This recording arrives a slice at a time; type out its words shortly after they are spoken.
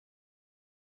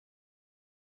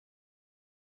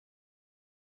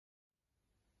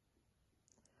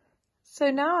So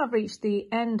now I've reached the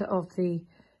end of the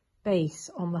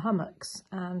base on the hummocks,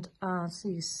 and as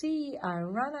you see, I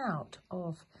ran out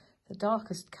of the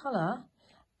darkest colour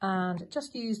and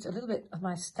just used a little bit of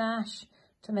my stash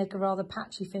to make a rather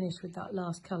patchy finish with that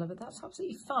last colour, but that's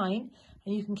absolutely fine,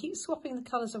 and you can keep swapping the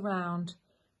colours around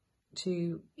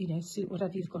to, you know, suit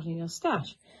whatever you've got in your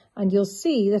stash. And you'll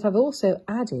see that I've also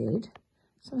added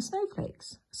some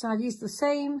snowflakes. So I've used the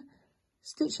same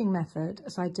stitching method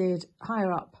as I did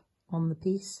higher up on the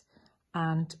piece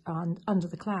and under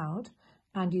the cloud,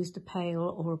 and used a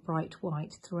pale or a bright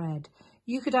white thread.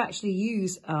 You could actually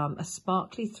use a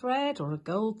sparkly thread or a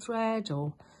gold thread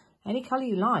or any colour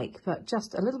you like, but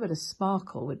just a little bit of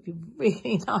sparkle would be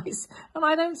really nice. And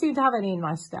I don't seem to have any in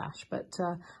my stash, but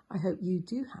I hope you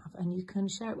do have, and you can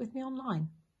share it with me online.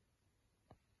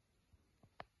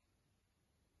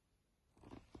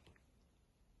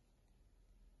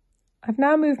 I've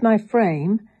now moved my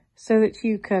frame so that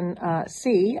you can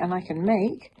see, and I can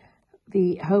make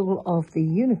the whole of the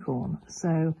unicorn.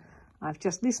 So I've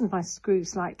just loosened my screw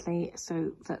slightly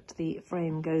so that the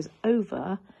frame goes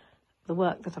over the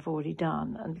work that I've already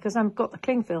done. And because I've got the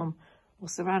cling film or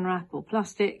saran wrap or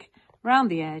plastic around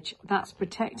the edge, that's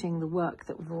protecting the work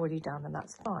that we've already done, and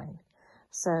that's fine.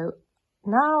 So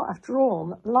now I've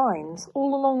drawn lines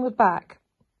all along the back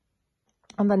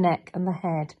and the neck and the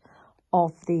head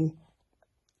of the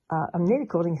I'm nearly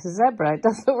calling it a zebra. It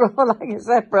does look rather like a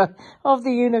zebra, of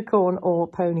the unicorn or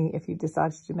pony if you've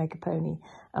decided to make a pony.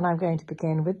 And I'm going to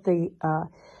begin with the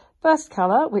first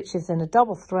colour, which is in a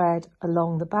double thread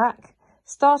along the back,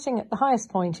 starting at the highest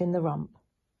point in the rump.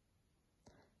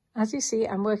 As you see,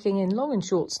 I'm working in long and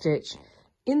short stitch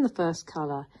in the first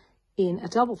colour in a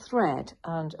double thread.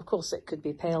 And of course it could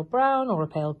be pale brown or a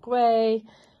pale grey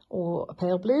or a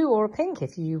pale blue or a pink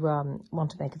if you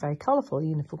want to make a very colourful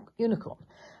unicorn.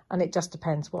 And it just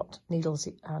depends what needles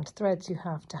and threads you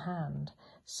have to hand.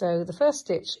 So the first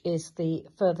stitch is the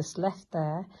furthest left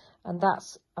there, and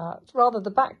that's rather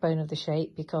the backbone of the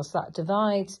shape because that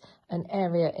divides an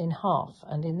area in half.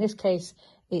 And in this case,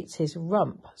 it's his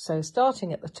rump. So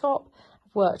starting at the top,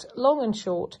 I've worked long and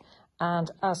short, and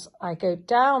as I go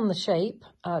down the shape,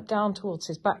 down towards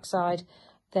his backside,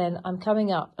 then I'm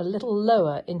coming up a little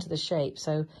lower into the shape,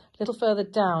 so a little further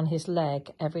down his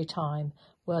leg every time,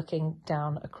 working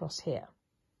down across here.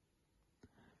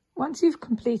 Once you've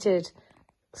completed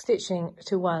stitching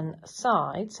to one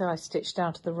side, so I stitched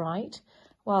down to the right,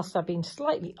 whilst I've been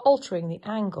slightly altering the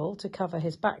angle to cover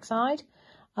his backside,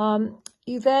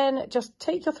 you then just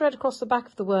take your thread across the back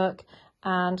of the work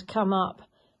and come up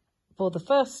for the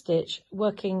first stitch,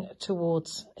 working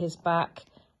towards his back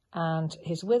and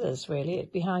his withers, really,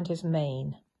 behind his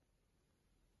mane.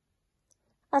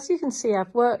 As you can see,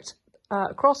 I've worked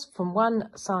across from one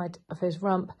side of his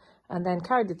rump and then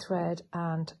carried the thread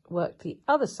and worked the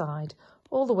other side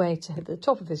all the way to the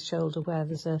top of his shoulder, where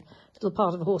there's a little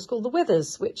part of the horse called the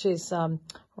withers, which is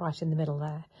right in the middle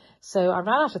there. So I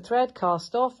ran out of thread,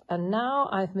 cast off, and now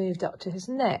I've moved up to his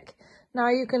neck. Now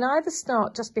you can either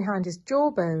start just behind his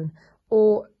jawbone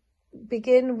or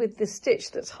begin with the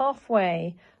stitch that's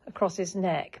halfway across his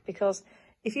neck, because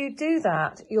if you do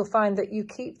that, you'll find that you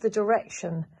keep the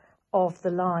direction of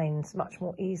the lines much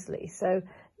more easily. So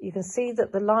you can see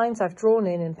that the lines I've drawn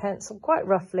in pencil quite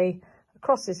roughly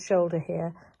across his shoulder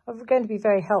here are going to be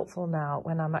very helpful now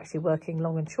when I'm actually working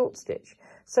long and short stitch.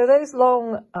 So those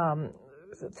long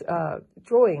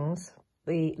drawings,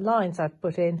 the lines I've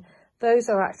put in, those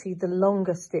are actually the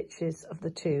longer stitches of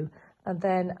the two. And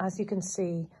then, as you can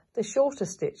see, the shorter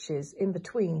stitches in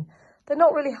between, they're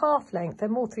not really half length, they're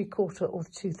more 3/4 or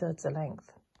 2/3 a length.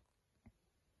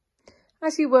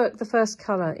 As you work the first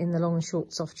colour in the long and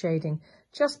short soft shading,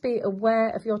 just be aware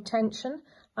of your tension.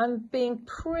 I'm being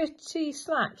pretty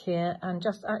slack here and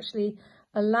just actually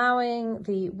allowing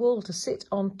the wool to sit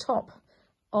on top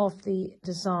of the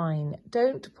design.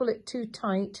 Don't pull it too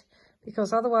tight,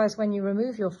 because otherwise when you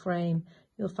remove your frame,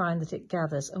 you'll find that it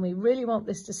gathers. And we really want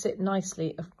this to sit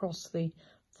nicely across the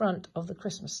front of the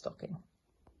Christmas stocking.